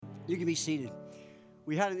You can be seated.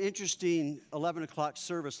 We had an interesting 11 o'clock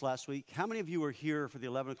service last week. How many of you were here for the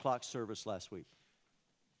 11 o'clock service last week?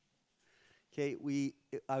 Okay,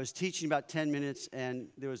 I was teaching about 10 minutes, and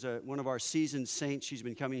there was one of our seasoned saints. She's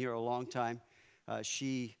been coming here a long time.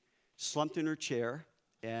 She slumped in her chair,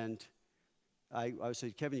 and I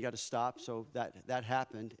said, Kevin, you got to stop. So that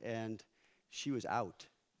happened, and she was out.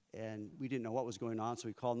 And we didn't know what was going on, so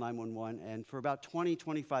we called 911. And for about 20,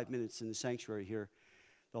 25 minutes in the sanctuary here,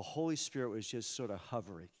 the Holy Spirit was just sort of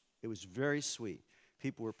hovering. It was very sweet.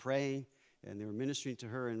 People were praying, and they were ministering to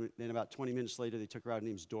her, and then about 20 minutes later, they took her out. Her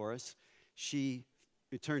name's Doris. It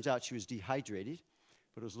turns out she was dehydrated,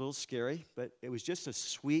 but it was a little scary, but it was just a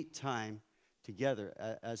sweet time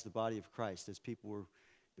together as the body of Christ, as people were,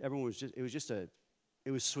 everyone was just,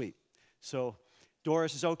 it was sweet. So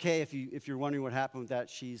Doris is okay if you're wondering what happened with that.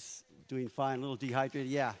 She's doing fine, a little dehydrated,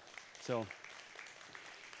 yeah. So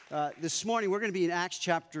this morning, we're going to be in Acts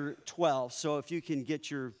chapter 12, so if you can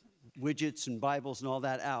get your widgets and Bibles and all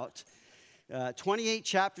that out. 28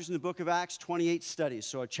 chapters in the book of Acts, 28 studies,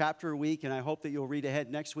 so a chapter a week, and I hope that you'll read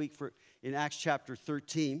ahead next week in Acts chapter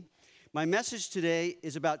 13. My message today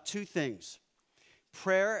is about two things,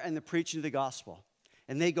 prayer and the preaching of the gospel,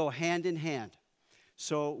 and they go hand in hand.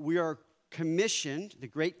 So we are commissioned, the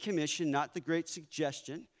Great Commission, not the Great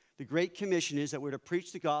Suggestion. The Great Commission is that we're to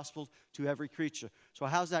preach the gospel to every creature. So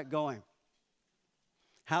how's that going?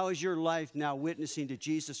 How is your life now witnessing to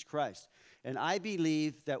Jesus Christ? And I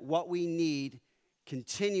believe that what we need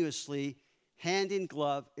continuously, hand in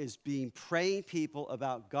glove, is praying people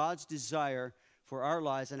about God's desire for our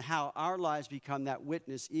lives and how our lives become that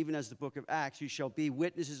witness, even as the book of Acts, you shall be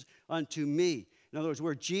witnesses unto me. In other words,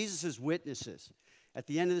 we're Jesus' witnesses. At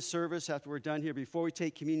the end of the service, after we're done here, before we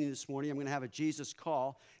take communion this morning, I'm going to have a Jesus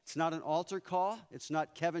call. It's not an altar call. It's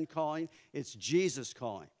not Kevin calling. It's Jesus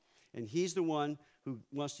calling. And he's the one who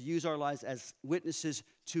wants to use our lives as witnesses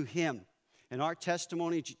to him. And our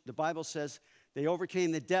testimony, the Bible says, they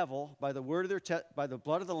overcame the devil by the word of by the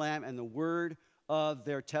blood of the Lamb and the word of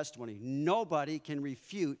their testimony. Nobody can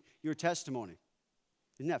refute your testimony.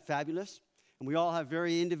 Isn't that fabulous? And we all have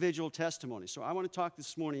very individual testimonies. So I want to talk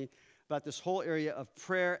this morning about this whole area of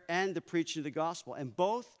prayer and the preaching of the gospel. And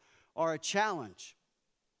both are a challenge.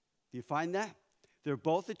 Do you find that? They're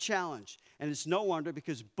both a challenge. And it's no wonder,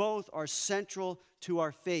 because both are central to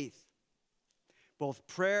our faith. Both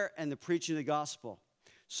prayer and the preaching of the gospel.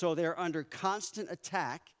 So they're under constant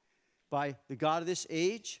attack by the god of this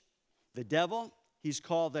age, the devil. He's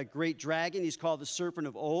called the great dragon. He's called the serpent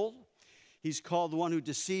of old. He's called the one who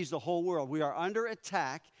deceives the whole world. We are under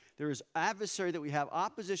attack. There is adversary that we have,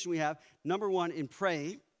 opposition we have, number one, in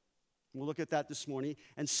praying. We'll look at that this morning.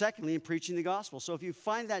 And secondly, in preaching the gospel. So if you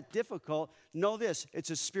find that difficult, know this,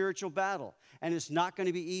 it's a spiritual battle. And it's not going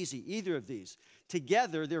to be easy, either of these.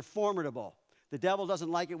 Together, they're formidable. The devil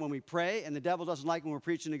doesn't like it when we pray, and the devil doesn't like it when we're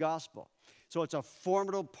preaching the gospel. So it's a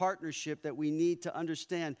formidable partnership that we need to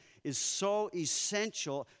understand is so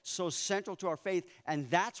essential, so central to our faith, and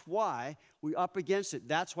that's why we're up against it.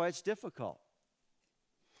 That's why it's difficult.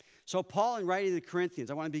 So Paul, in writing to the Corinthians,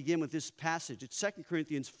 I want to begin with this passage. It's 2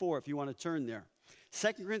 Corinthians 4, if you want to turn there.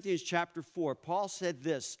 2 Corinthians chapter 4, Paul said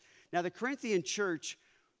this. Now, the Corinthian church,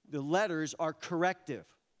 the letters are corrective.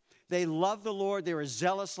 They love the Lord. They were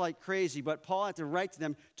zealous like crazy, but Paul had to write to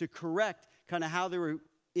them to correct kind of how they were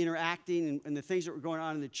interacting and the things that were going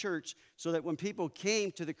on in the church, so that when people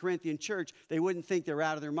came to the Corinthian church, they wouldn't think they were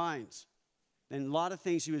out of their minds. And a lot of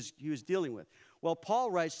things he was dealing with. Well, Paul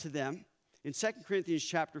writes to them in 2 Corinthians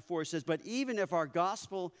chapter 4, it says, but even if our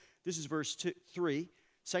gospel, this is verse 3,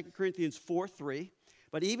 2 Corinthians 4:3,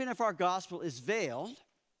 but even if our gospel is veiled,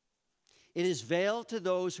 it is veiled to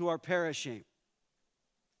those who are perishing,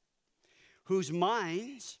 whose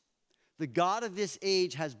minds the god of this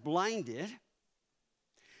age has blinded,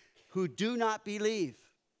 who do not believe,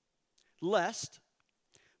 lest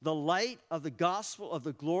the light of the gospel of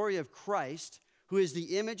the glory of Christ, who is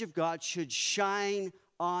the image of God, should shine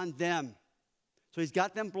on them. So he's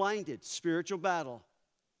got them blinded, spiritual battle.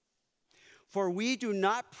 For we do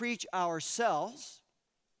not preach ourselves.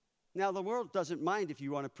 Now, the world doesn't mind if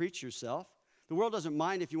you want to preach yourself. The world doesn't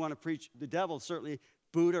mind if you want to preach the devil, certainly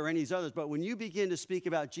Buddha or any of these others. But when you begin to speak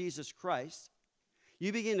about Jesus Christ,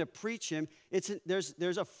 you begin to preach him,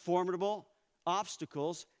 there's a formidable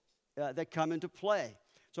obstacles that come into play.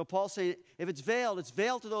 So Paul's saying, if it's veiled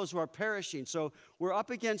to those who are perishing. So we're up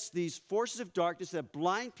against these forces of darkness that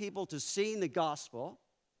blind people to seeing the gospel.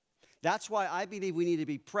 That's why I believe we need to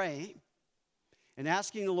be praying and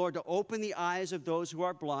asking the Lord to open the eyes of those who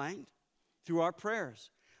are blind through our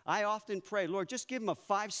prayers. I often pray, Lord, just give them a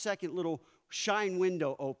 5-second little shine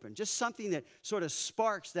window open. Just something that sort of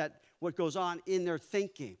sparks what goes on in their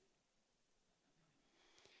thinking.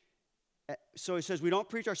 So he says, we don't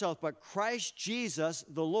preach ourselves, but Christ Jesus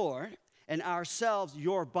the Lord, and ourselves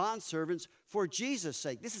your bondservants for Jesus'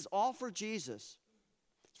 sake. This is all for Jesus.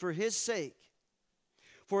 It's for his sake.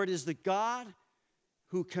 For it is the God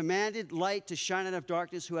who commanded light to shine out of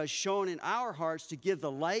darkness, who has shown in our hearts to give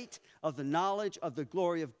the light of the knowledge of the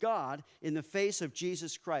glory of God in the face of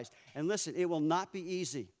Jesus Christ. And listen, it will not be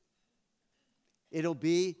easy. It'll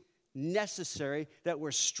be necessary that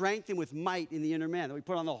we're strengthened with might in the inner man, that we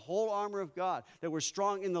put on the whole armor of God, that we're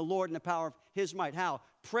strong in the Lord and the power of his might. How?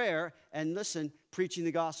 Prayer and, listen, preaching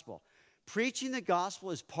the gospel. Preaching the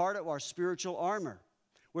gospel is part of our spiritual armor.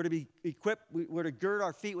 We're to be equipped, we're to gird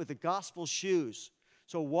our feet with the gospel shoes.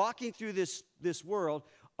 So walking through this world,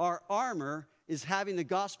 our armor is having the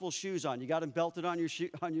gospel shoes on. You got them belted on your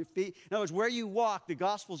feet. In other words, where you walk, the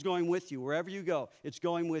gospel's going with you. Wherever you go, it's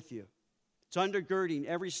going with you. It's undergirding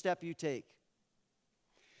every step you take.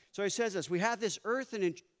 So he says this, we have this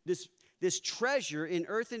treasure in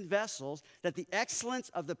earthen vessels, that the excellence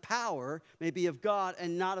of the power may be of God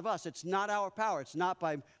and not of us. It's not our power. It's not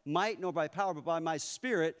by might nor by power, but by my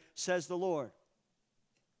Spirit, says the Lord.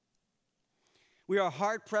 We are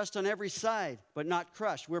hard pressed on every side, but not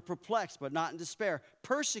crushed. We're perplexed, but not in despair.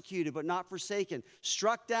 Persecuted, but not forsaken.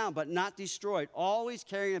 Struck down, but not destroyed. Always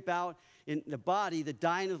carrying about in the body the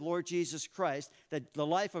dying of the Lord Jesus Christ, that the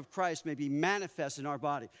life of Christ may be manifest in our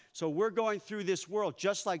body. So we're going through this world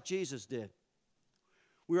just like Jesus did.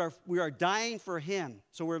 We are dying for him.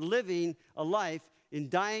 So we're living a life in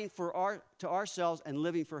dying to ourselves and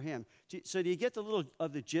living for him. So do you get the little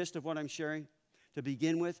of the gist of what I'm sharing to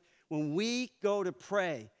begin with? When we go to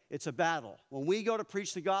pray, it's a battle. When we go to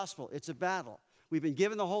preach the gospel, it's a battle. We've been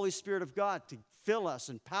given the Holy Spirit of God to fill us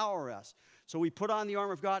and power us. So we put on the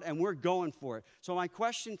armor of God and we're going for it. So my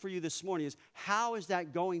question for you this morning is, how is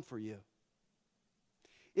that going for you?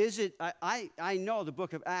 Is it, I know the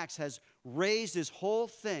book of Acts has raised this whole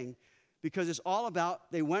thing because it's all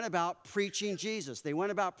about, they went about preaching Jesus. They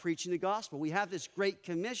went about preaching the gospel. We have this great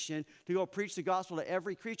commission to go preach the gospel to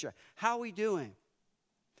every creature. How are we doing?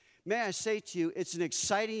 May I say to you, it's an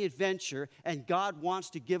exciting adventure, and God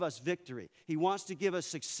wants to give us victory. He wants to give us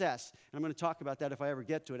success. And I'm going to talk about that if I ever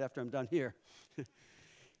get to it after I'm done here.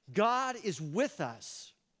 God is with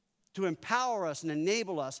us to empower us and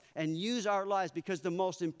enable us and use our lives, because the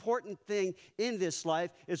most important thing in this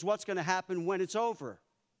life is what's going to happen when it's over.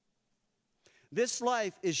 This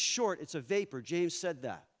life is short. It's a vapor. James said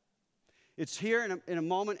that. It's here in a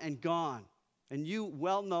moment and gone. And you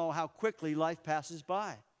well know how quickly life passes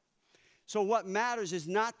by. So what matters is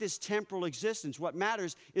not this temporal existence. What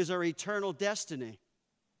matters is our eternal destiny.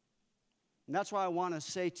 And that's why I want to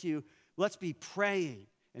say to you, let's be praying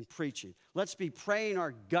and preaching. Let's be praying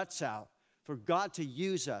our guts out for God to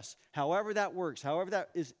use us, however that works, however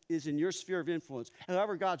that is in your sphere of influence,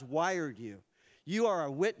 however God's wired you. You are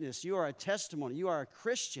a witness. You are a testimony. You are a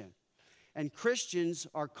Christian. And Christians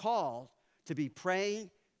are called to be praying,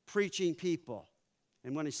 preaching people.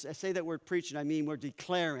 And when I say that word preaching, I mean we're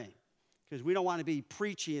declaring. Because we don't want to be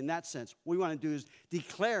preachy in that sense. What we want to do is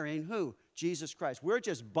declaring who? Jesus Christ. We're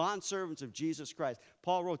just bondservants of Jesus Christ.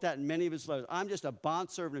 Paul wrote that in many of his letters. I'm just a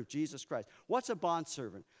bondservant of Jesus Christ. What's a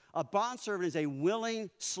bondservant? A bondservant is a willing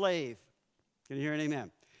slave. Can you hear an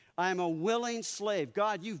amen? I am a willing slave.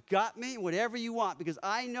 God, you've got me, whatever you want, because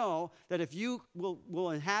I know that if you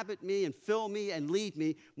will inhabit me and fill me and lead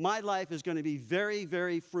me, my life is going to be very,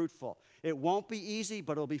 very fruitful. It won't be easy,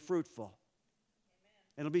 but it'll be fruitful.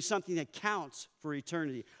 It'll be something that counts for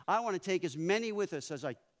eternity. I want to take as many with us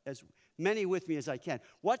as many with me as I can.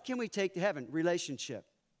 What can we take to heaven? Relationship.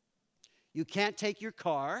 You can't take your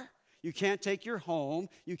car. You can't take your home.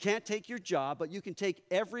 You can't take your job, but you can take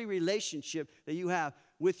every relationship that you have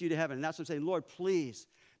with you to heaven. And that's what I'm saying. Lord, please,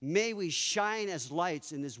 may we shine as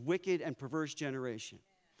lights in this wicked and perverse generation.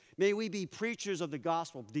 May we be preachers of the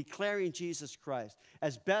gospel, declaring Jesus Christ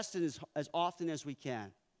as best and as often as we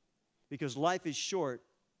can. Because life is short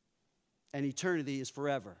and eternity is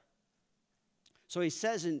forever. So he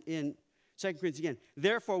says in 2 Corinthians again,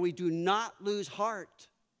 therefore we do not lose heart.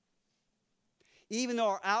 Even though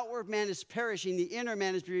our outward man is perishing, the inner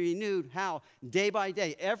man is being renewed. How? Day by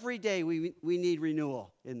day. Every day we need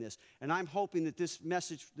renewal in this. And I'm hoping that this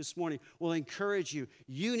message this morning will encourage you.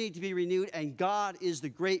 You need to be renewed, and God is the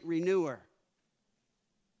great renewer.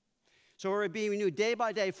 So we're being renewed day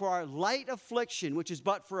by day for our light affliction, which is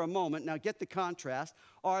but for a moment. Now get the contrast.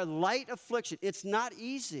 Our light affliction, it's not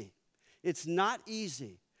easy. It's not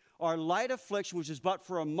easy. Our light affliction, which is but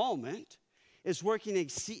for a moment, is working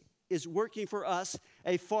is working for us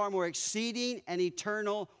a far more exceeding and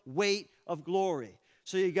eternal weight of glory.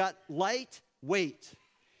 So you got light, weight.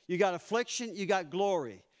 You got affliction, you got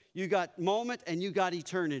glory. You got moment, and you got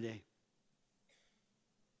eternity.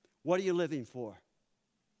 What are you living for?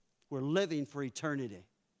 We're living for eternity.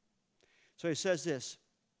 So he says this,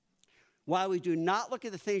 while we do not look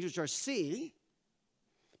at the things which are seen,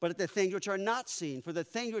 but at the things which are not seen. For the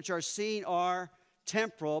things which are seen are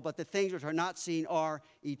temporal, but the things which are not seen are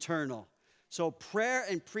eternal. So prayer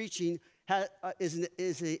and preaching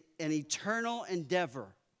is an eternal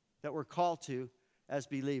endeavor that we're called to as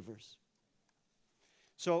believers.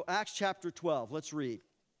 So Acts chapter 12, let's read.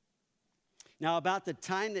 Now about the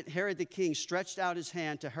time that Herod the king stretched out his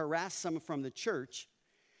hand to harass some from the church,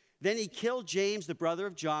 then he killed James, the brother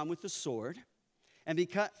of John, with the sword. And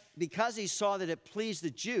because he saw that it pleased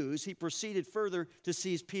the Jews, he proceeded further to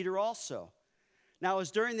seize Peter also. Now it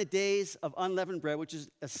was during the days of unleavened bread, which is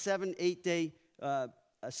a 7-day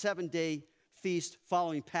feast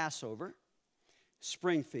following Passover,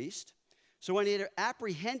 spring feast. So when he had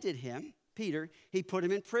apprehended him, Peter, he put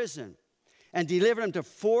him in prison and delivered him to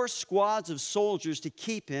 4 squads of soldiers to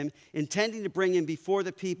keep him, intending to bring him before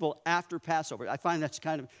the people after Passover. I find that's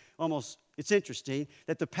kind of almost, it's interesting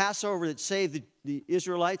that the Passover that saved the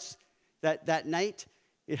Israelites that night,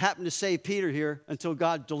 it happened to save Peter here until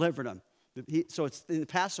God delivered him. So it's in the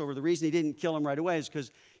Passover, the reason he didn't kill him right away is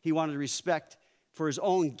because he wanted to respect for his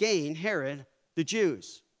own gain, Herod, the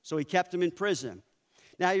Jews. So he kept him in prison.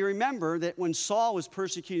 Now you remember that when Saul was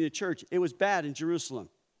persecuting the church, it was bad in Jerusalem.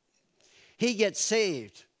 He gets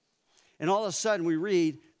saved. And all of a sudden we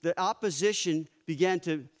read the opposition began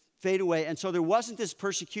to fade away. And so there wasn't this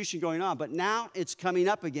persecution going on, but now it's coming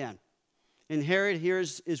up again. And Herod here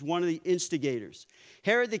is one of the instigators.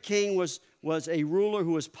 Herod the king was a ruler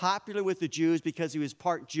who was popular with the Jews because he was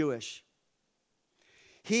part Jewish.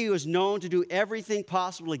 He was known to do everything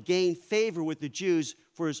possible to gain favor with the Jews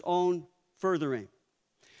for his own furthering.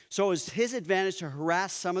 So it was his advantage to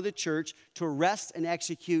harass some of the church, to arrest and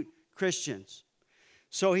execute Christians.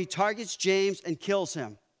 So he targets James and kills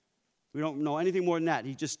him. We don't know anything more than that.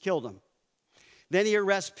 He just killed him. Then he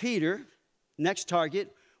arrests Peter, next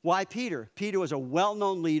target. Why Peter? Peter was a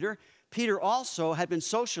well-known leader. Peter also had been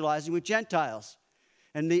socializing with Gentiles.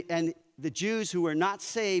 And the Jews who were not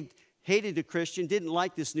saved hated the Christian, didn't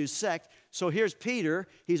like this new sect. So here's Peter.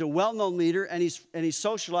 He's a well-known leader, and he's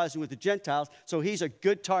socializing with the Gentiles. So he's a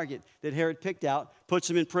good target that Herod picked out, puts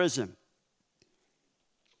him in prison.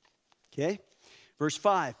 Okay? Verse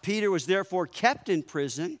 5, Peter was therefore kept in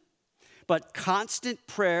prison, but constant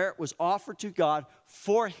prayer was offered to God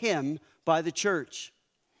for him by the church.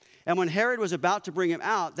 And when Herod was about to bring him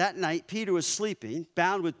out, that night Peter was sleeping,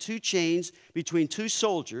 bound with 2 chains between 2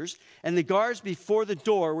 soldiers, and the guards before the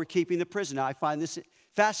door were keeping the prison. Now, I find this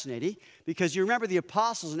fascinating because you remember the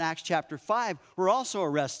apostles in Acts chapter 5 were also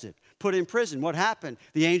arrested, put in prison. What happened?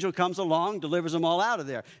 The angel comes along, delivers them all out of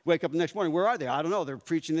there. Wake up the next morning, where are they? I don't know. They're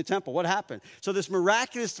preaching in the temple. What happened? So this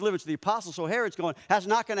miraculous deliverance to the apostles. So Herod's going, that's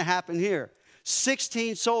not going to happen here.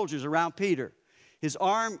 16 soldiers around Peter.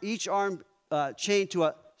 Each arm chained to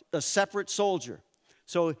a separate soldier.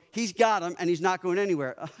 So he's got him, and he's not going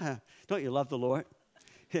anywhere. Don't you love the Lord?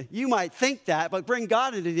 You might think that, but bring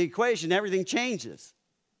God into the equation, everything changes.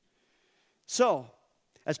 So,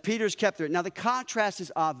 as Peter's kept there, now the contrast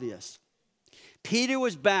is obvious. Peter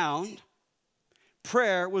was bound,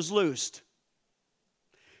 prayer was loosed.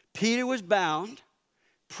 Peter was bound,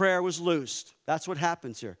 prayer was loosed. That's what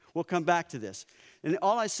happens here. We'll come back to this. And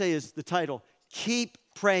all I say is the title, Keep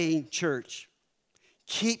Praying, Church.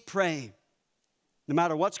 Keep praying. No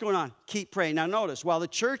matter what's going on, keep praying. Now notice, while the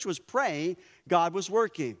church was praying, God was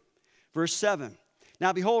working. Verse 7.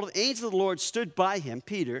 Now behold, an angel of the Lord stood by him,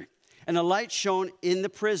 Peter, and a light shone in the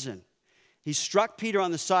prison. He struck Peter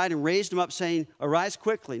on the side and raised him up, saying, Arise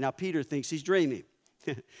quickly. Now Peter thinks he's dreaming.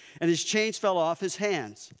 And his chains fell off his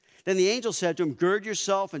hands. Then the angel said to him, Gird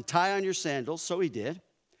yourself and tie on your sandals. So he did. And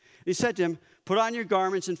he said to him, Put on your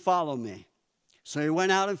garments and follow me. So he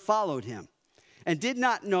went out and followed him, and did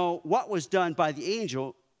not know what was done by the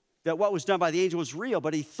angel, that what was done by the angel was real,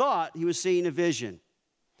 but he thought he was seeing a vision.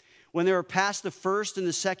 When they were past the first and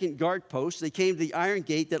the second guard posts, they came to the iron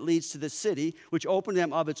gate that leads to the city, which opened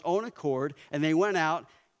them of its own accord, and they went out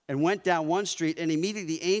and went down one street, and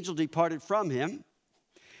immediately the angel departed from him.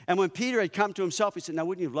 And when Peter had come to himself, he said, Now,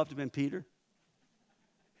 wouldn't you have loved to have been Peter?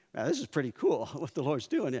 Now, this is pretty cool, what the Lord's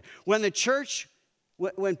doing here. When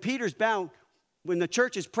Peter's bound, when the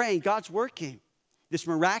church is praying, God's working. This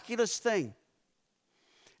miraculous thing.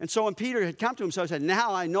 And so when Peter had come to himself, he said,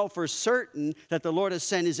 now I know for certain that the Lord has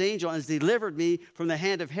sent his angel and has delivered me from the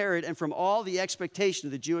hand of Herod and from all the expectation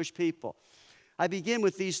of the Jewish people. I begin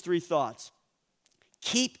with these three thoughts.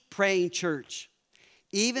 Keep praying, church,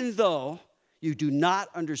 even though you do not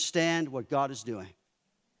understand what God is doing.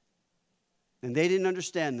 And they didn't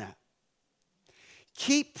understand that.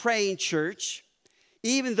 Keep praying, church,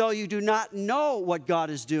 even though you do not know what God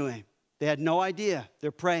is doing. They had no idea.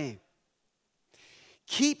 They're praying.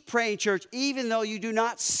 Keep praying, church, even though you do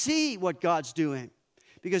not see what God's doing.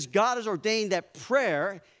 Because God has ordained that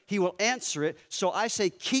prayer, He will answer it. So I say,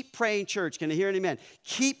 keep praying, church. Can I hear an amen?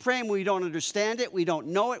 Keep praying when we don't understand it, we don't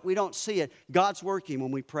know it, we don't see it. God's working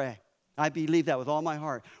when we pray. I believe that with all my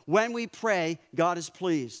heart. When we pray, God is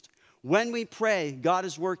pleased. When we pray, God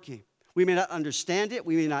is working. We may not understand it,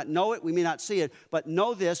 we may not know it, we may not see it, but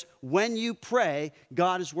know this, when you pray,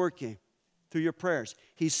 God is working through your prayers.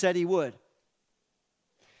 He said He would.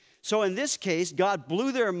 So in this case, God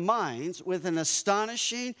blew their minds with an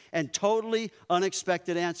astonishing and totally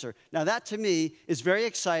unexpected answer. Now that to me is very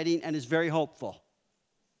exciting and is very hopeful.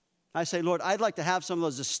 I say, Lord, I'd like to have some of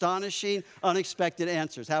those astonishing, unexpected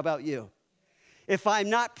answers. How about you? If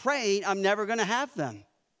I'm not praying, I'm never going to have them.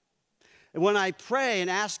 And when I pray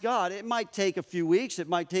and ask God, it might take a few weeks, it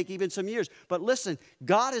might take even some years. But listen,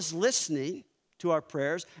 God is listening to our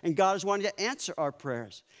prayers, and God is wanting to answer our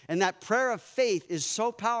prayers. And that prayer of faith is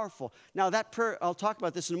so powerful. Now that prayer, I'll talk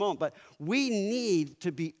about this in a moment, but we need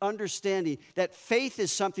to be understanding that faith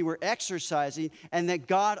is something we're exercising and that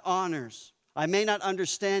God honors. I may not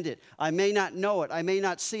understand it. I may not know it. I may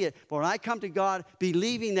not see it. But when I come to God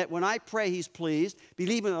believing that when I pray He's pleased,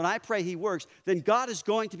 believing that when I pray He works, then God is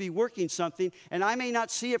going to be working something, and I may not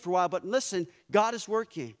see it for a while, but listen, God is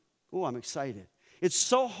working. Oh, I'm excited. It's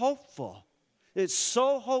so hopeful. It's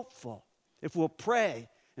so hopeful if we'll pray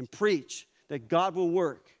and preach that God will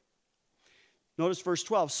work. Notice verse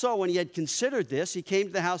 12. So when he had considered this, he came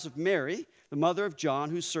to the house of Mary, the mother of John,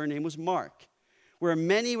 whose surname was Mark, where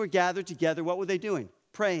many were gathered together. What were they doing?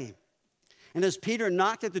 Praying. And as Peter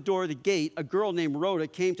knocked at the door of the gate, a girl named Rhoda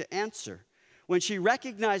came to answer. When she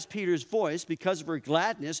recognized Peter's voice, because of her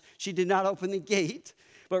gladness, she did not open the gate,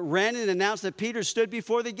 but ran and announced that Peter stood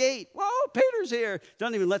before the gate. Whoa, Peter's here.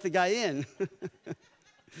 Doesn't even let the guy in.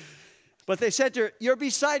 But they said to her, you're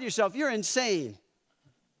beside yourself. You're insane.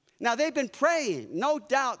 Now, they've been praying. No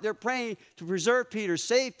doubt they're praying to preserve Peter,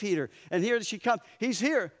 save Peter. And here she comes. He's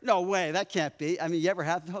here. No way, that can't be. I mean, you ever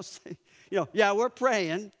have those things? Yeah, we're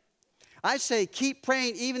praying. I say keep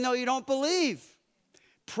praying even though you don't believe.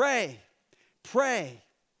 Pray. Pray.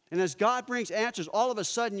 And as God brings answers, all of a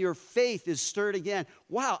sudden your faith is stirred again.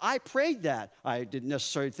 Wow, I prayed that. I didn't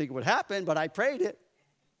necessarily think it would happen, but I prayed it.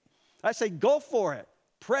 I say go for it.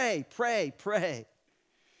 Pray, pray, pray.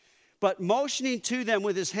 But motioning to them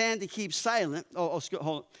with his hand to keep silent. Hold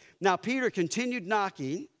on. Now Peter continued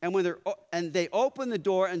knocking, and when they opened the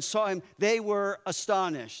door and saw him, they were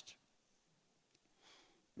astonished.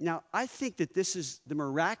 Now, I think that this is the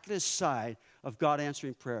miraculous side of God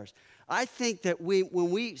answering prayers. I think that when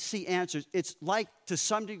we see answers, it's like, to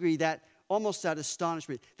some degree, that almost that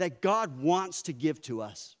astonishment that God wants to give to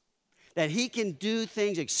us. That He can do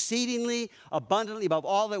things exceedingly, abundantly, above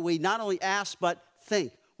all that we not only ask, but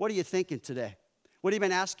think. What are you thinking today? What have you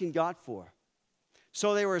been asking God for?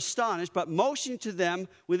 So they were astonished, but motioning to them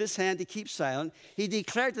with his hand to keep silent, he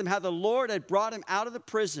declared to them how the Lord had brought him out of the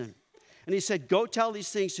prison. And he said, go tell these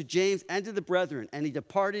things to James and to the brethren. And he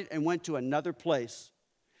departed and went to another place.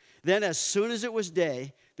 Then as soon as it was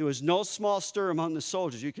day, there was no small stir among the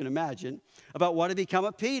soldiers, you can imagine, about what had become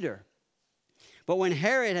of Peter. But when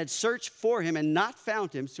Herod had searched for him and not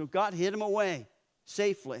found him, so God hid him away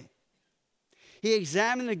safely, he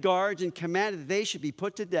examined the guards and commanded that they should be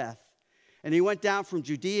put to death. And he went down from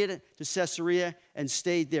Judea to Caesarea and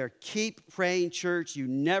stayed there. Keep praying, church. You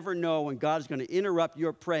never know when God is going to interrupt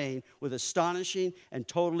your praying with astonishing and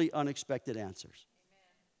totally unexpected answers. Amen.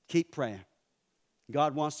 Keep praying.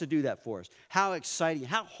 God wants to do that for us. How exciting,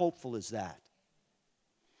 how hopeful is that?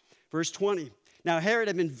 Verse 20. Now Herod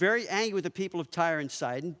had been very angry with the people of Tyre and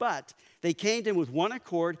Sidon, but they came to him with one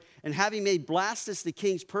accord, and having made Blastus, the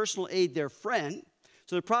king's personal aide, their friend,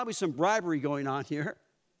 so there's probably some bribery going on here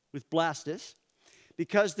with Blastus,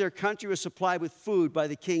 because their country was supplied with food by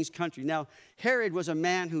the king's country. Now, Herod was a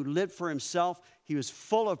man who lived for himself. He was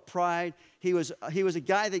full of pride. He was a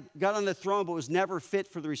guy that got on the throne but was never fit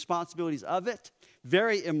for the responsibilities of it.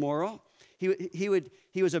 Very immoral. He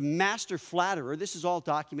was a master flatterer. This is all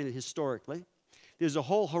documented historically. There's a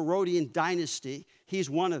whole Herodian dynasty. He's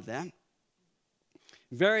one of them.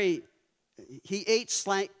 He ate,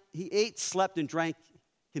 slept, and drank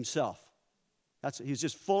himself. He was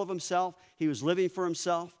just full of himself. He was living for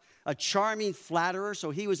himself. A charming flatterer,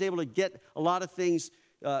 so he was able to get a lot of things,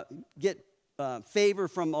 favor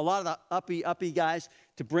from a lot of the uppy guys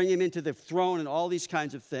to bring him into the throne and all these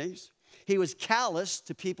kinds of things. He was callous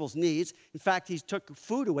to people's needs. In fact, he took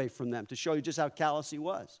food away from them to show you just how callous he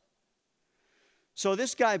was. So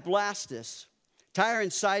this guy Blastus, Tyre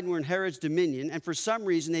and Sidon were in Herod's dominion, and for some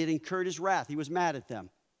reason they had incurred his wrath. He was mad at them.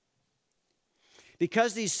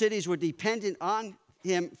 Because these cities were dependent on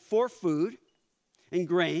him for food and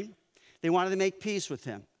grain, they wanted to make peace with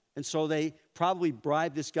him. And so they probably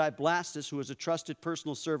bribed this guy Blastus, who was a trusted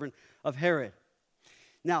personal servant of Herod.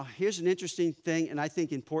 Now, here's an interesting thing, and I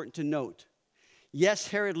think important to note. Yes,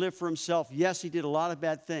 Herod lived for himself. Yes, he did a lot of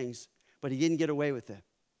bad things, but he didn't get away with it.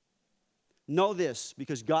 Know this,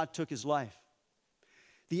 because God took his life.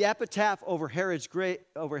 The epitaph over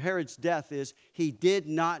Herod's death is, he did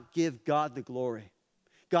not give God the glory.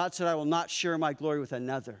 God said, I will not share my glory with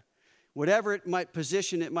another. Whatever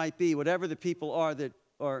position it might be, whatever the people are that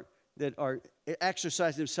are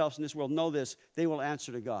exercising themselves in this world, know this, they will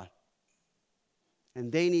answer to God. And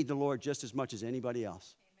they need the Lord just as much as anybody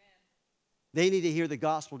else. They need to hear the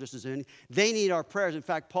gospel just as any. They need our prayers. In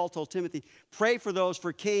fact, Paul told Timothy, pray for those,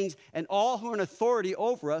 for kings and all who are in authority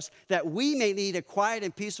over us, that we may lead a quiet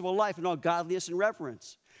and peaceable life in all godliness and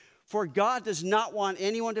reverence. For God does not want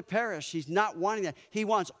anyone to perish. He's not wanting that. He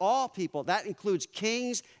wants all people. That includes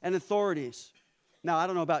kings and authorities. Now, I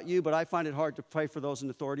don't know about you, but I find it hard to pray for those in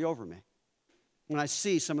authority over me. When I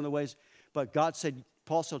see some of the ways, but God said,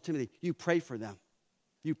 Paul told Timothy, you pray for them.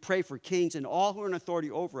 You pray for kings and all who are in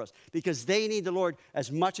authority over us, because they need the Lord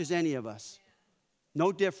as much as any of us.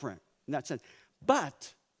 No different in that sense.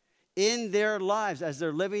 But in their lives, as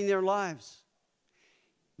they're living their lives,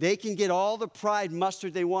 they can get all the pride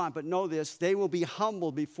mustered they want, but know this, they will be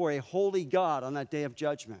humbled before a holy God on that day of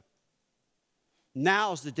judgment.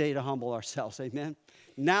 Now's the day to humble ourselves, amen?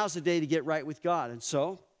 Now's the day to get right with God. And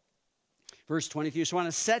so, verse 23, so on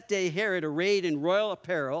a set day, Herod, arrayed in royal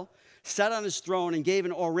apparel, sat on his throne and gave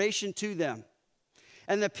an oration to them.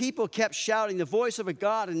 And the people kept shouting, the voice of a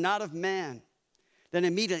God and not of man. Then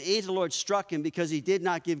immediately an angel of the Lord struck him because he did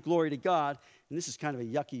not give glory to God. And this is kind of a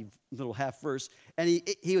yucky little half verse. And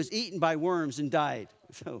he was eaten by worms and died.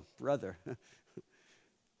 Oh, brother.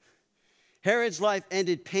 Herod's life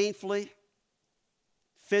ended painfully,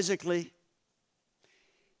 physically,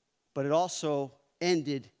 but it also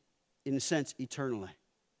ended, in a sense, eternally.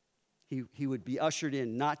 He would be ushered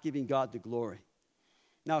in, not giving God the glory.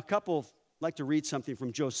 Now, a couple like to read something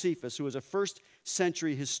from Josephus, who was a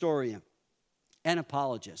first-century historian and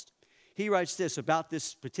apologist. He writes this about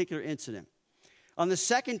this particular incident. On the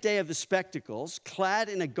second day of the spectacles, clad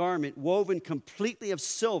in a garment woven completely of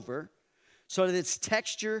silver, so that its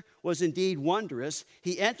texture was indeed wondrous,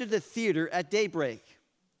 he entered the theater at daybreak.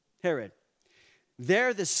 Herod.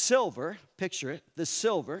 There the silver, picture it, the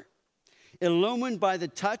silver, illumined by the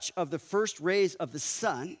touch of the first rays of the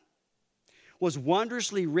sun, was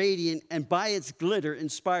wondrously radiant, and by its glitter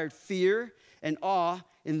inspired fear and awe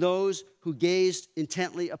in those who gazed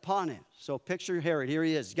intently upon it. So picture Herod. Here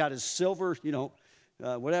he is. He's got his silver,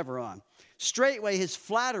 whatever on. Straightway his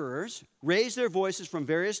flatterers raised their voices from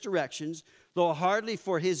various directions, though hardly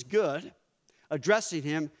for his good, addressing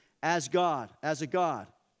him as God, as a god.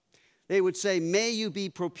 They would say, may you be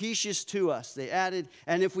propitious to us. They added,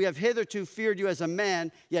 and if we have hitherto feared you as a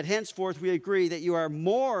man, yet henceforth we agree that you are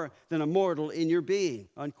more than a mortal in your being,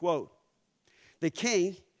 unquote. The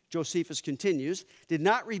king, Josephus continues, did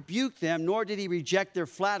not rebuke them, nor did he reject their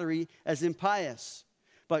flattery as impious.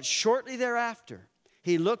 But shortly thereafter,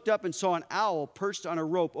 he looked up and saw an owl perched on a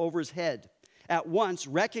rope over his head. At once,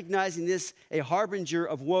 recognizing this a harbinger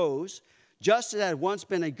of woes, just as it had once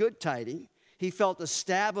been a good tiding, he felt a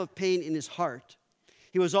stab of pain in his heart.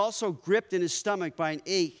 He was also gripped in his stomach by an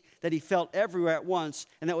ache that he felt everywhere at once,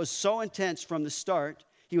 and that was so intense from the start,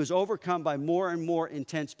 he was overcome by more and more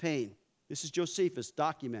intense pain. This is Josephus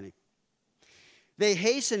documenting. They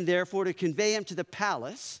hastened, therefore, to convey him to the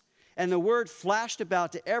palace, and the word flashed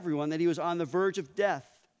about to everyone that he was on the verge of death.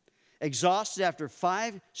 Exhausted after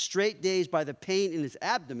 5 straight days by the pain in his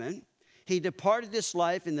abdomen, he departed this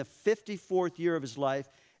life in the 54th year of his life,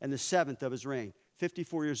 and the 7th of his reign.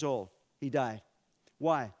 54 years old, he died.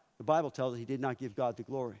 Why? The Bible tells us he did not give God the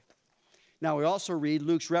glory. Now, we also read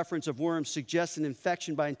Luke's reference of worms suggests an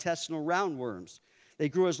infection by intestinal roundworms. They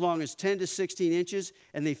grew as long as 10 to 16 inches,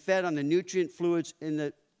 and they fed on the nutrient fluids in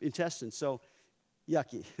the intestines. So,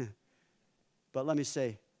 yucky. But let me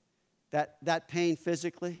say, that pain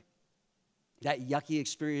physically, that yucky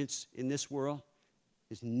experience in this world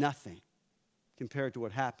is nothing compared to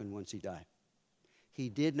what happened once he died. he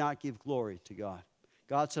did not give glory to God.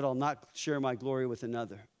 God said, I'll not share my glory with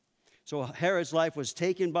another. So Herod's life was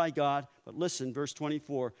taken by God, but listen, verse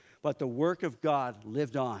 24, but the work of God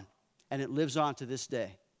lived on, and it lives on to this day.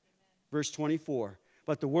 Amen. Verse 24,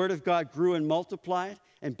 but the word of God grew and multiplied,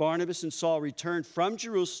 and Barnabas and Saul returned from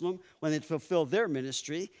Jerusalem when they had fulfilled their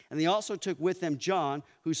ministry, and they also took with them John,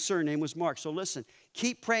 whose surname was Mark. So listen,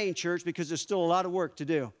 keep praying, church, because there's still a lot of work to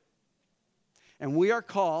do. And we are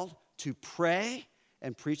called to pray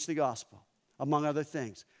and preach the gospel, among other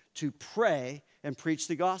things. To pray and preach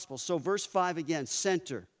the gospel. So verse 5 again,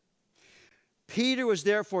 center. Peter was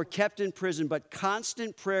therefore kept in prison, but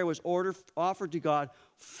constant prayer was offered to God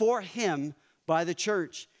for him by the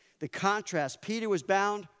church. The contrast, Peter was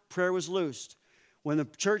bound, prayer was loosed. When the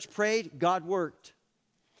church prayed, God worked.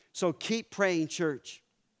 So keep praying, church.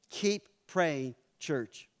 Keep praying,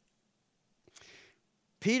 church.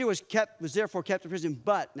 Peter was therefore kept in prison,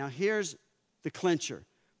 but, now here's the clincher,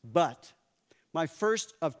 but. My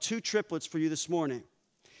first of two triplets for you this morning.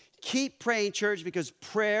 Keep praying, church, because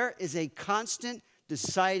prayer is a constant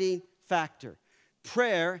deciding factor.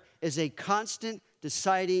 Prayer is a constant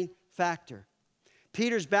deciding factor.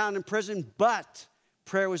 Peter's bound in prison, but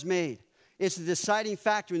prayer was made. It's the deciding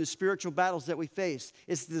factor in the spiritual battles that we face.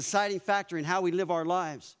 It's the deciding factor in how we live our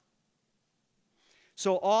lives.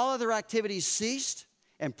 So all other activities ceased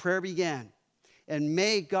and prayer began. And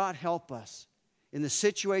may God help us in the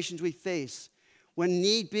situations we face. When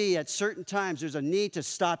need be, at certain times, there's a need to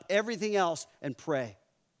stop everything else and pray.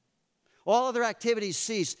 All other activities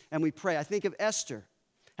cease, and we pray. I think of Esther,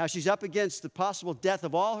 how she's up against the possible death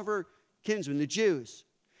of all of her kinsmen, the Jews.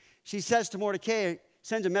 She says to Mordecai,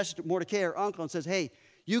 sends a message to Mordecai, her uncle, and says, hey,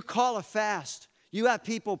 you call a fast. You have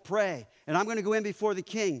people pray, and I'm going to go in before the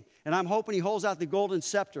king, and I'm hoping he holds out the golden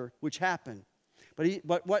scepter, which happened.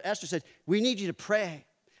 But what Esther said, we need you to pray.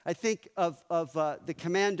 I think of the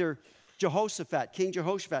commander Jehoshaphat, King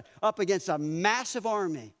Jehoshaphat, up against a massive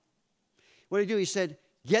army. What did he do? He said,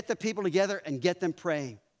 get the people together and get them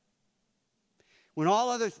praying.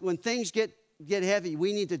 When things get heavy,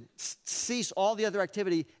 we need to cease all the other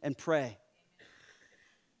activity and pray.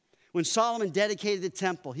 When Solomon dedicated the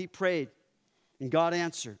temple, he prayed, and God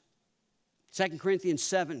answered. 2 Corinthians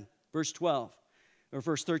 7, verse 12, or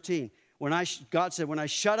verse 13. God said, when I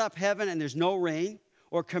shut up heaven and there's no rain,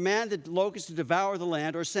 or command the locusts to devour the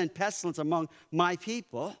land, or send pestilence among my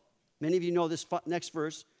people. Many of you know this next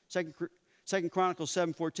verse, 2 Chronicles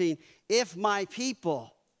 7:14. If my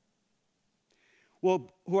people who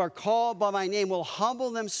are called by my name will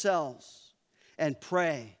humble themselves and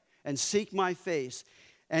pray and seek my face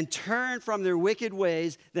and turn from their wicked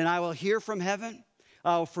ways, then I will hear from heaven,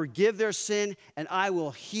 I will forgive their sin, and I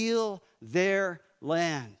will heal their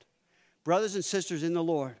land. Brothers and sisters in the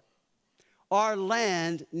Lord, our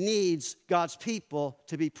land needs God's people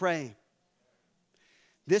to be praying.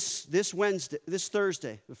 This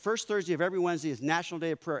Thursday, the first Thursday of every Wednesday is National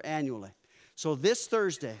Day of Prayer annually. So this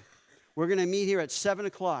Thursday, we're going to meet here at 7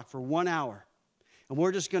 o'clock for 1 hour. And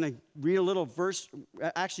we're just going to read a little verse.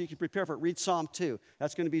 Actually, you can prepare for it. Read Psalm 2.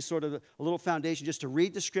 That's going to be sort of a little foundation just to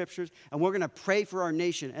read the scriptures. And we're going to pray for our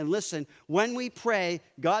nation. And listen, when we pray,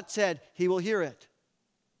 God said he will hear it.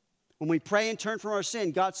 When we pray and turn from our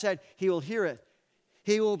sin, God said he will hear it.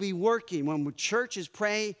 He will be working. When the church is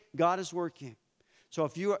praying, God is working. So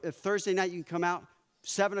if Thursday night you can come out,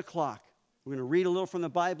 7 o'clock. We're going to read a little from the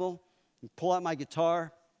Bible, and pull out my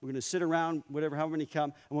guitar. We're going to sit around, however many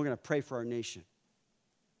come, and we're going to pray for our nation.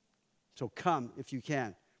 So come, if you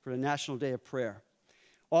can, for the National Day of Prayer.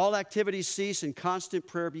 All activities ceased and constant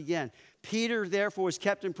prayer began. Peter, therefore, was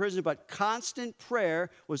kept in prison, but constant prayer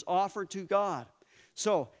was offered to God.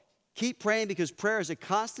 So keep praying because prayer is a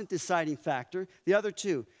constant deciding factor. The other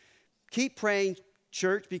two, keep praying,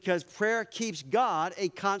 church, because prayer keeps God a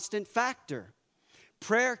constant factor.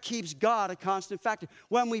 Prayer keeps God a constant factor.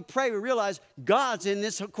 When we pray, we realize God's in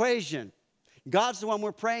this equation. God's the one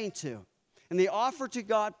we're praying to. And they offer to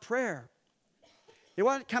God prayer. They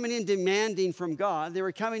weren't coming in demanding from God. They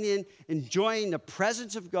were coming in enjoying the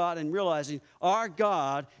presence of God and realizing our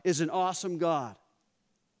God is an awesome God.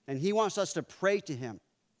 And he wants us to pray to him.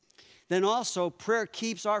 Then also, prayer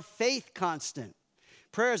keeps our faith constant.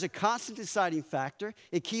 Prayer is a constant deciding factor.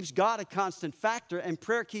 It keeps God a constant factor, and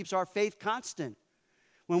prayer keeps our faith constant.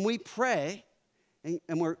 When we pray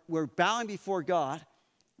and we're bowing before God,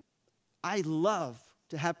 I love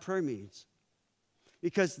to have prayer meetings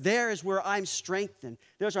because there is where I'm strengthened.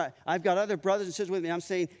 I've got other brothers and sisters with me. I'm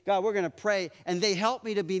saying, God, we're going to pray, and they help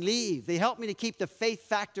me to believe. They help me to keep the faith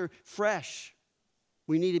factor fresh.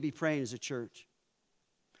 We need to be praying as a church.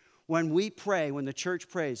 When we pray, when the church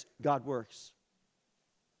prays, God works.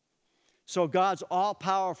 So God's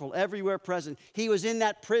all-powerful, everywhere present. He was in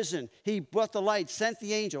that prison. He brought the light, sent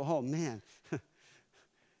the angel. Oh, man.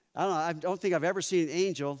 I don't think I've ever seen an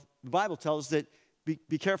angel. The Bible tells us that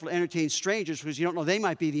be careful to entertain strangers because you don't know they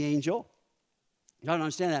might be the angel. I don't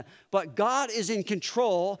understand that. But God is in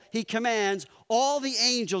control. He commands all the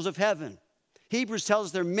angels of heaven. Hebrews tells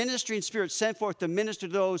us their ministering spirit sent forth to minister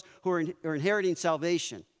to those who are inheriting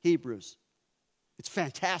salvation. Hebrews. It's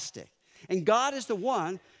fantastic. And God is the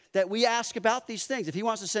one that we ask about these things. If he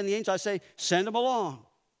wants to send the angel, I say, send them along.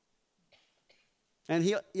 And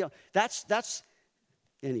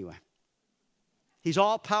anyway. He's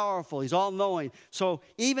all powerful. He's all knowing. So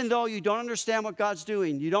even though you don't understand what God's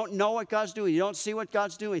doing, you don't know what God's doing, you don't see what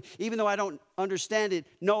God's doing, even though I don't understand it,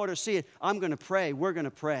 know it, or see it, I'm going to pray. We're going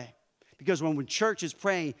to pray. Because when church is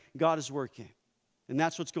praying, God is working. And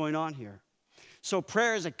that's what's going on here. So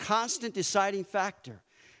prayer is a constant deciding factor.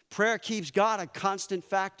 Prayer keeps God a constant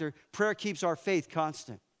factor. Prayer keeps our faith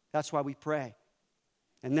constant. That's why we pray.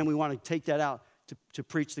 And then we want to take that out to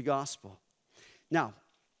preach the gospel. Now,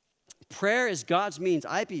 prayer is God's means,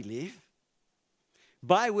 I believe,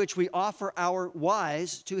 by which we offer our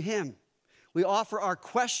whys to him. We offer our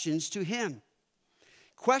questions to him.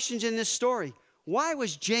 Questions in this story. Why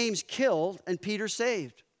was James killed and Peter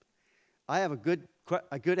saved? I have a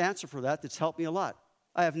good answer for that that's helped me a lot.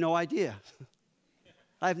 I have no idea.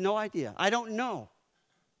 I have no idea. I don't know.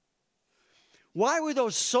 Why were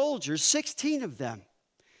those soldiers, 16 of them?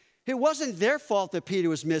 It wasn't their fault that Peter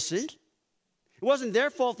was missing. It wasn't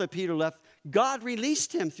their fault that Peter left. God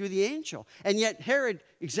released him through the angel. And yet Herod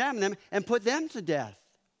examined them and put them to death.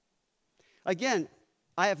 Again,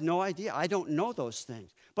 I have no idea. I don't know those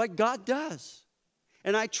things. But God does.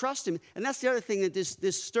 And I trust him. And that's the other thing that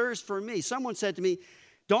this stirs for me. Someone said to me,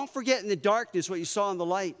 don't forget in the darkness what you saw in the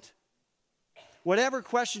light. Whatever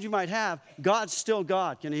questions you might have, God's still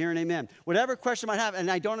God. Can I hear an amen? Whatever question you might have, and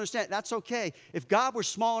I don't understand, that's okay. If God were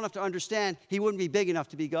small enough to understand, he wouldn't be big enough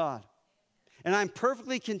to be God. And I'm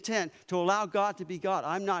perfectly content to allow God to be God.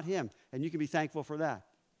 I'm not him, and you can be thankful for that.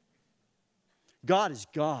 God is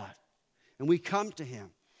God, and we come to him.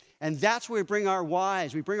 And that's where we bring our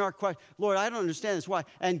whys. We bring our questions. Lord, I don't understand this. Why?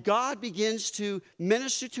 And God begins to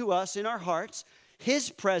minister to us in our hearts, his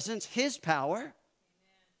presence, his power,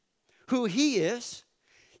 who he is.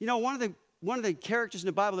 You know, one of the characters in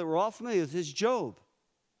the Bible that we're all familiar with is Job.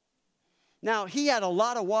 Now, he had a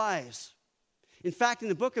lot of whys. In fact, in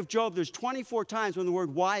the book of Job, there's 24 times when the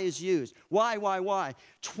word why is used. Why?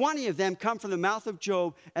 20 of them come from the mouth of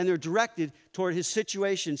Job, and they're directed toward his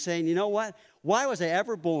situation, saying, you know what? Why was I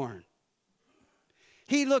ever born?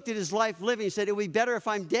 He looked at his life living and said, it would be better if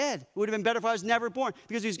I'm dead. It would have been better if I was never born,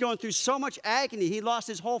 because he was going through so much agony. He lost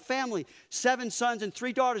his whole family, 7 sons and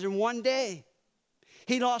 3 daughters in one day.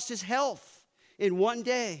 He lost his health in one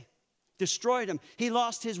day, destroyed him. He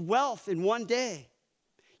lost his wealth in one day.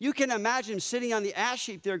 You can imagine him sitting on the ash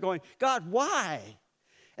heap there going, God, why?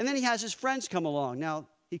 And then he has his friends come along. Now,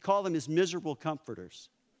 he called them his miserable comforters.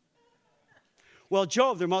 Well,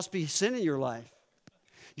 Job, there must be sin in your life.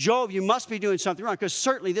 Job, you must be doing something wrong, because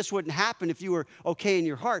certainly this wouldn't happen if you were okay in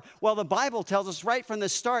your heart. Well, the Bible tells us right from the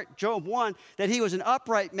start, Job 1, that he was an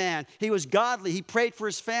upright man. He was godly. He prayed for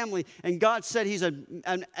his family. And God said he's a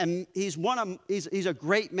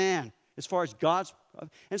great man as far as God's.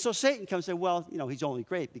 And so Satan comes and says, well, you know, he's only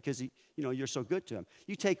great because you're so good to him.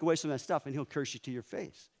 You take away some of that stuff and he'll curse you to your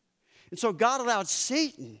face. And so God allowed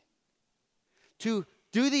Satan to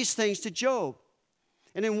do these things to Job.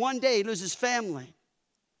 And in one day he loses family.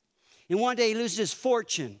 In one day he loses his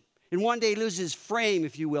fortune. In one day he loses his frame,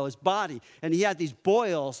 if you will, his body. And he had these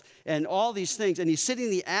boils and all these things. And he's sitting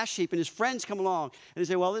in the ash heap, and his friends come along. And they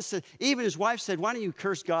say, well, listen, even his wife said, why don't you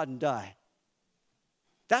curse God and die?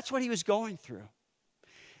 That's what he was going through.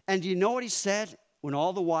 And do you know what he said when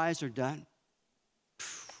all the whys are done?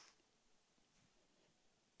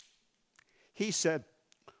 He said,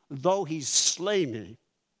 though he slay me,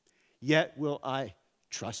 yet will I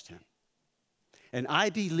trust him. And I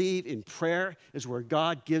believe in prayer is where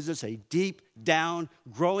God gives us a deep down,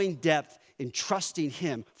 growing depth in trusting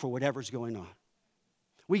him for whatever's going on.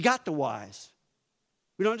 We got the whys.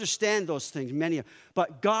 We don't understand those things, many of them.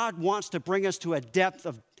 But God wants to bring us to a depth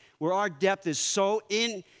of where our depth is so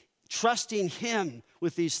in trusting him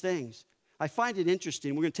with these things. I find it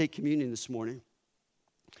interesting. We're going to take communion this morning.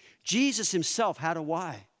 Jesus himself had a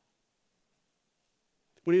why.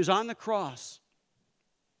 When he was on the cross,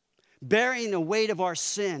 bearing the weight of our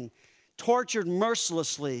sin, tortured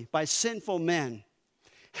mercilessly by sinful men,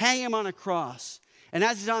 hang him on a cross. And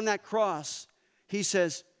as he's on that cross, he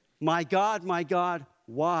says, my God,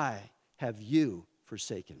 why have you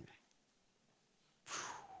forsaken me?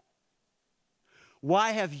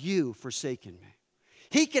 Why have you forsaken me?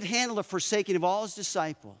 He could handle the forsaking of all his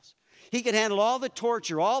disciples. He could handle all the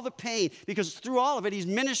torture, all the pain, because through all of it, he's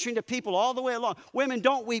ministering to people all the way along. Women,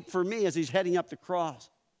 don't weep for me as he's heading up the cross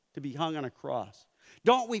to be hung on a cross.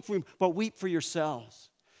 Don't weep for me, but weep for yourselves.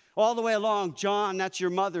 All the way along, John, that's your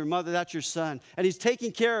mother. Mother, that's your son. And he's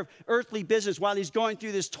taking care of earthly business while he's going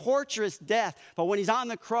through this torturous death. But when he's on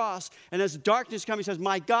the cross, and as darkness comes, he says,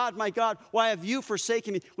 my God, why have you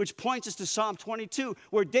forsaken me? Which points us to Psalm 22,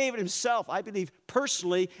 where David himself, I believe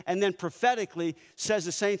personally, and then prophetically, says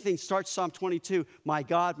the same thing. Starts Psalm 22, my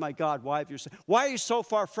God, why are you so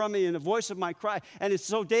far from me? In the voice of my cry. And it's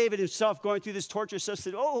so David himself going through this torture,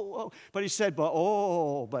 said, oh. But he said,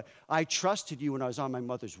 but I trusted you when I was on my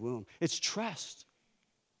mother's womb. It's trust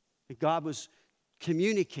that God was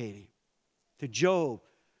communicating to Job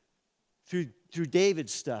through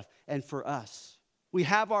David's stuff and for us. We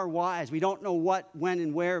have our whys. We don't know what, when,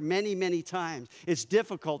 and where many times. It's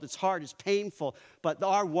difficult, it's hard, it's painful, but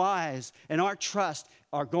our whys and our trust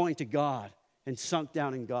are going to God and sunk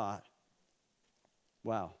down in God.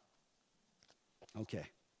 Wow. Okay.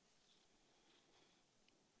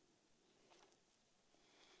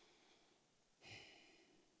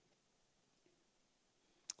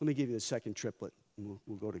 Let me give you the second triplet, and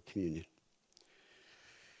we'll go to communion.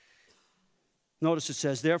 Notice it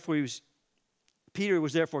says, Peter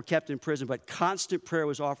was therefore kept in prison, but constant prayer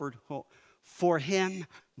was offered for him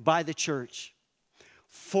by the church.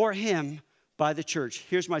 For him by the church.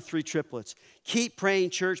 Here's my three triplets. Keep praying,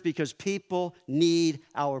 church, because people need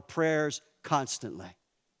our prayers constantly.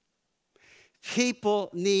 People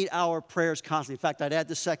need our prayers constantly. In fact, I'd add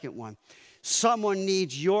the second one. Someone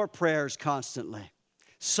needs your prayers constantly.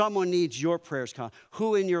 Someone needs your prayers.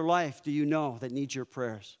 Who in your life do you know that needs your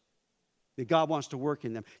prayers? That God wants to work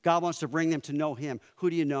in them. God wants to bring them to know him.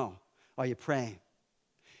 Who do you know? Are you praying?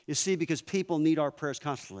 You see, because people need our prayers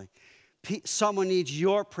constantly. Someone needs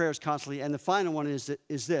your prayers constantly. And the final one is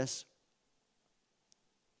this.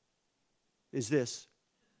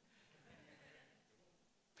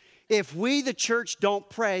 If we, the church, don't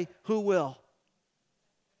pray, who will?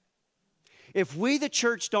 If we, the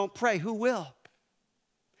church, don't pray, who will?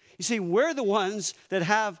 You see, we're the ones that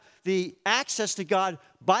have the access to God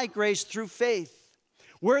by grace through faith.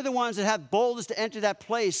 We're the ones that have boldness to enter that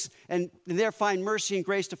place and there find mercy and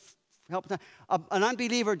grace to help them. An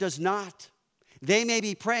unbeliever does not. They may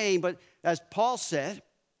be praying, but as Paul said,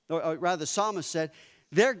 or rather the psalmist said,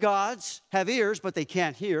 their gods have ears, but they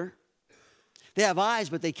can't hear. They have eyes,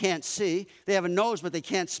 but they can't see. They have a nose, but they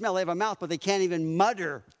can't smell. They have a mouth, but they can't even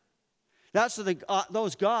mutter. That's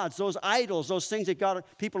those gods, those idols, those things that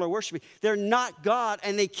people are worshiping. They're not God,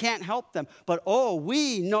 and they can't help them. But,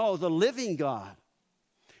 we know the living God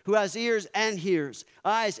who has ears and hears,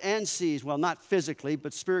 eyes and sees. Well, not physically,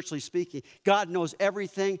 but spiritually speaking. God knows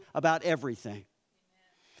everything about everything. Amen.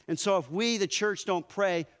 And so if we, the church, don't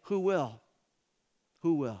pray, who will?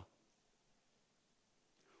 Who will?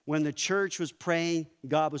 When the church was praying,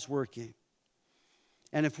 God was working.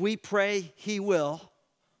 And if we pray, he will.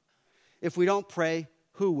 If we don't pray,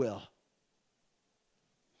 who will?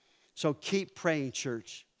 So keep praying,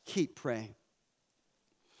 church. Keep praying.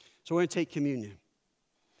 So we're going to take communion.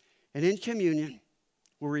 And in communion,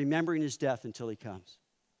 we're remembering his death until he comes.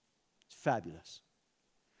 It's fabulous.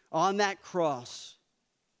 On that cross,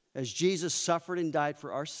 as Jesus suffered and died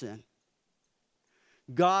for our sin,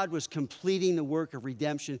 God was completing the work of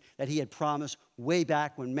redemption that he had promised way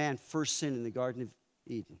back when man first sinned in the Garden of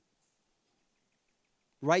Eden.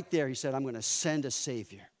 Right there, he said, I'm going to send a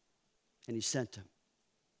Savior. And he sent him.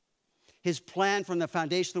 His plan from the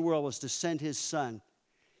foundation of the world was to send his Son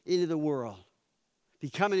into the world,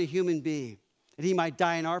 becoming a human being, that he might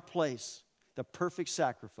die in our place, the perfect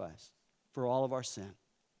sacrifice for all of our sin.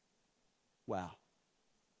 Wow.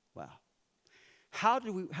 Wow.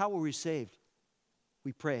 How were we saved?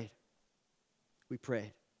 We prayed. We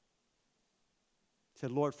prayed.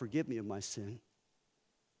 Said, Lord, forgive me of my sin.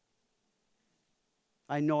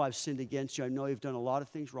 I know I've sinned against you. I know you've done a lot of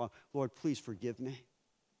things wrong. Lord, please forgive me.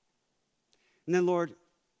 And then, Lord,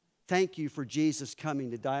 thank you for Jesus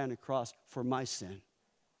coming to die on a cross for my sin.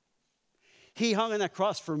 He hung on that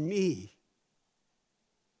cross for me.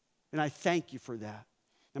 And I thank you for that.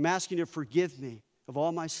 I'm asking you to forgive me of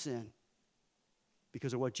all my sin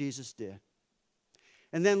because of what Jesus did.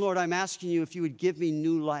 And then, Lord, I'm asking you if you would give me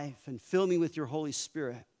new life and fill me with your Holy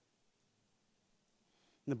Spirit.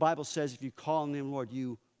 And the Bible says if you call on the name of the Lord,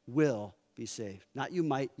 you will be saved. Not you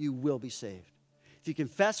might, you will be saved. If you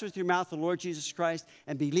confess with your mouth the Lord Jesus Christ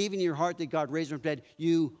and believe in your heart that God raised him from the dead,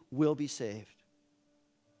 you will be saved.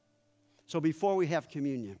 So before we have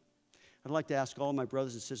communion, I'd like to ask all of my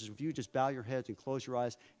brothers and sisters, if you just bow your heads and close your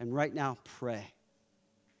eyes and right now pray.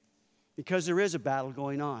 Because there is a battle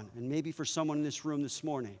going on. And maybe for someone in this room this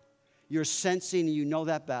morning, you're sensing and you know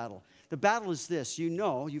that battle. The battle is this. You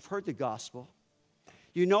know, you've heard the gospel.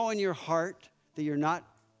 You know in your heart that you're not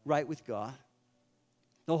right with God.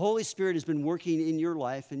 The Holy Spirit has been working in your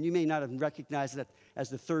life, and you may not have recognized that as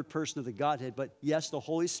the third person of the Godhead, but yes, the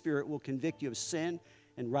Holy Spirit will convict you of sin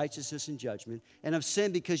and righteousness and judgment, and of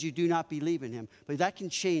sin because you do not believe in him. But that can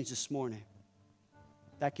change this morning.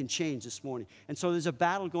 That can change this morning. And so there's a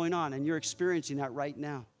battle going on, and you're experiencing that right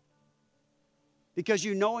now. Because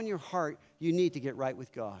you know in your heart you need to get right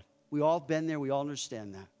with God. We all have been there. We all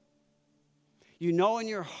understand that. You know in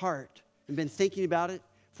your heart and been thinking about it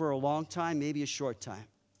for a long time, maybe a short time.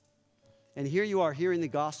 And here you are hearing the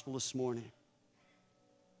gospel this morning,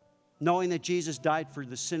 knowing that Jesus died for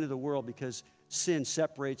the sin of the world because sin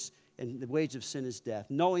separates and the wage of sin is death.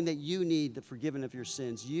 Knowing that you need the forgiveness of your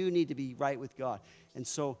sins. You need to be right with God. And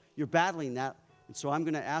so you're battling that. And so I'm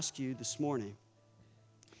going to ask you this morning,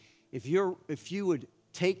 if you would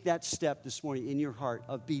take that step this morning in your heart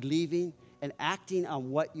of believing and acting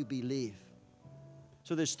on what you believe.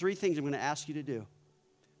 So there's 3 things I'm going to ask you to do.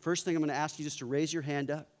 First thing, I'm going to ask you just to raise your hand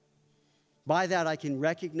up. By that, I can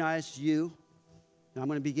recognize you, and I'm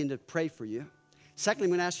going to begin to pray for you. Secondly, I'm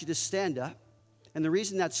going to ask you to stand up. And the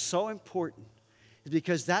reason that's so important is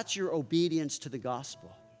because that's your obedience to the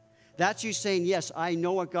gospel. That's you saying, yes, I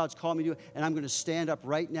know what God's called me to do, and I'm going to stand up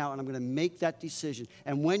right now, and I'm going to make that decision.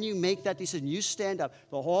 And when you make that decision, you stand up,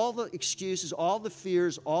 all the excuses, all the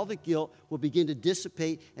fears, all the guilt will begin to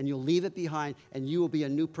dissipate, and you'll leave it behind, and you will be a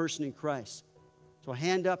new person in Christ. So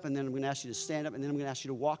hand up, and then I'm going to ask you to stand up, and then I'm going to ask you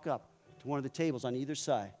to walk up to one of the tables on either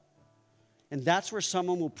side. And that's where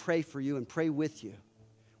someone will pray for you and pray with you,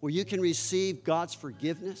 where you can receive God's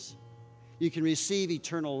forgiveness, you can receive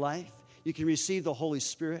eternal life, you can receive the Holy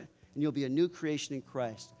Spirit, and you'll be a new creation in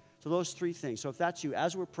Christ. So those 3 things. So if that's you,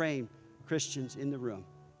 as we're praying, Christians in the room,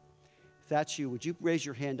 if that's you, would you raise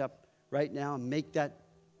your hand up right now and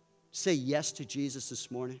say yes to Jesus this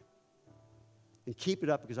morning? And keep it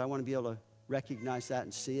up, because I want to be able to recognize that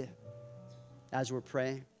and see it as we're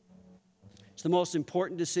praying. It's the most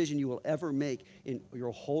important decision you will ever make in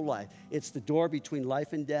your whole life. It's the door between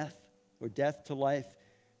life and death, or death to life,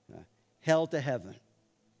 hell to heaven.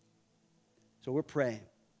 So we're praying.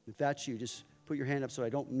 If that's you, just put your hand up so I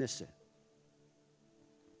don't miss it.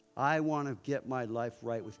 I want to get my life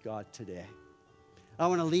right with God today. I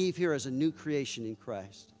want to leave here as a new creation in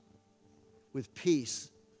Christ with peace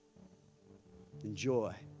and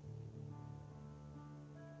joy.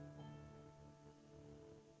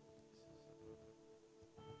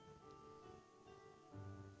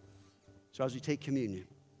 So as we take communion,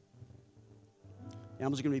 the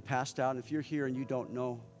emblems are going to be passed out. And if you're here and you don't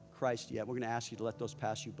know Christ yet, we're going to ask you to let those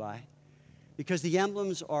pass you by. Because the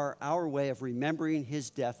emblems are our way of remembering his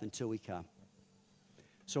death until we come.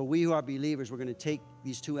 So we who are believers, we're going to take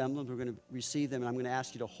these 2 emblems, we're going to receive them, and I'm going to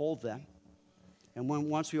ask you to hold them. And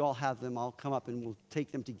once we all have them, I'll come up and we'll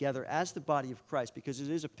take them together as the body of Christ, because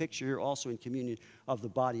there is a picture here also in communion of the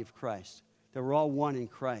body of Christ, that we're all one in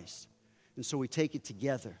Christ. And so we take it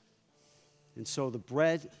together. And so the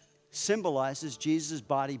bread symbolizes Jesus'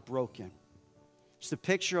 body broken. It's the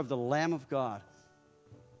picture of the Lamb of God,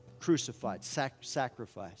 crucified,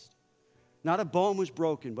 sacrificed. Not a bone was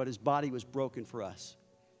broken, but his body was broken for us.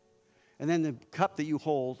 And then the cup that you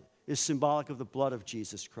hold is symbolic of the blood of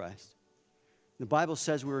Jesus Christ. The Bible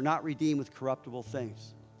says we were not redeemed with corruptible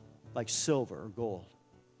things, like silver or gold.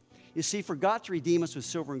 You see, for God to redeem us with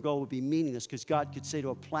silver and gold would be meaningless, because God could say to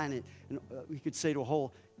a planet, and he could say to a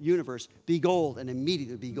whole universe, be gold, and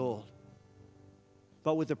immediately be gold.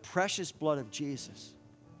 But with the precious blood of Jesus,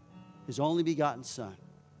 his only begotten Son,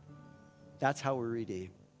 that's how we're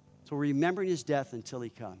redeemed. So we're remembering his death until he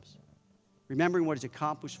comes. Remembering what he's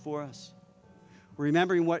accomplished for us. We're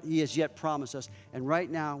remembering what he has yet promised us. And right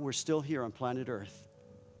now, we're still here on planet Earth.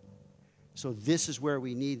 So this is where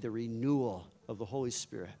we need the renewal of the Holy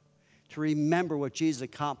Spirit, to remember what Jesus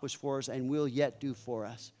accomplished for us and will yet do for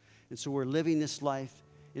us. And so we're living this life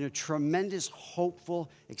in a tremendous, hopeful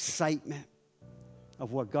excitement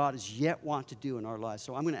of what God is yet want to do in our lives.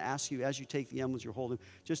 So I'm going to ask you, as you take the emblems you're holding,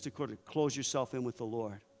 just to close yourself in with the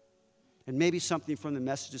Lord. And maybe something from the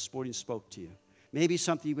message this morning spoke to you. Maybe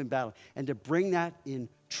something you've been battling. And to bring that in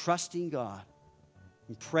trusting God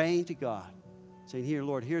and praying to God, saying, here,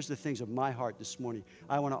 Lord, here's the things of my heart this morning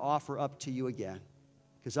I want to offer up to you again,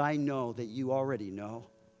 because I know that you already know.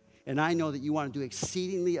 And I know that you want to do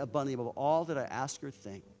exceedingly abundantly above all that I ask or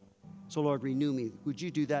think. So, Lord, renew me. Would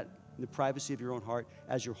you do that in the privacy of your own heart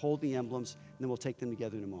as you're holding the emblems, and then we'll take them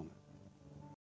together in a moment.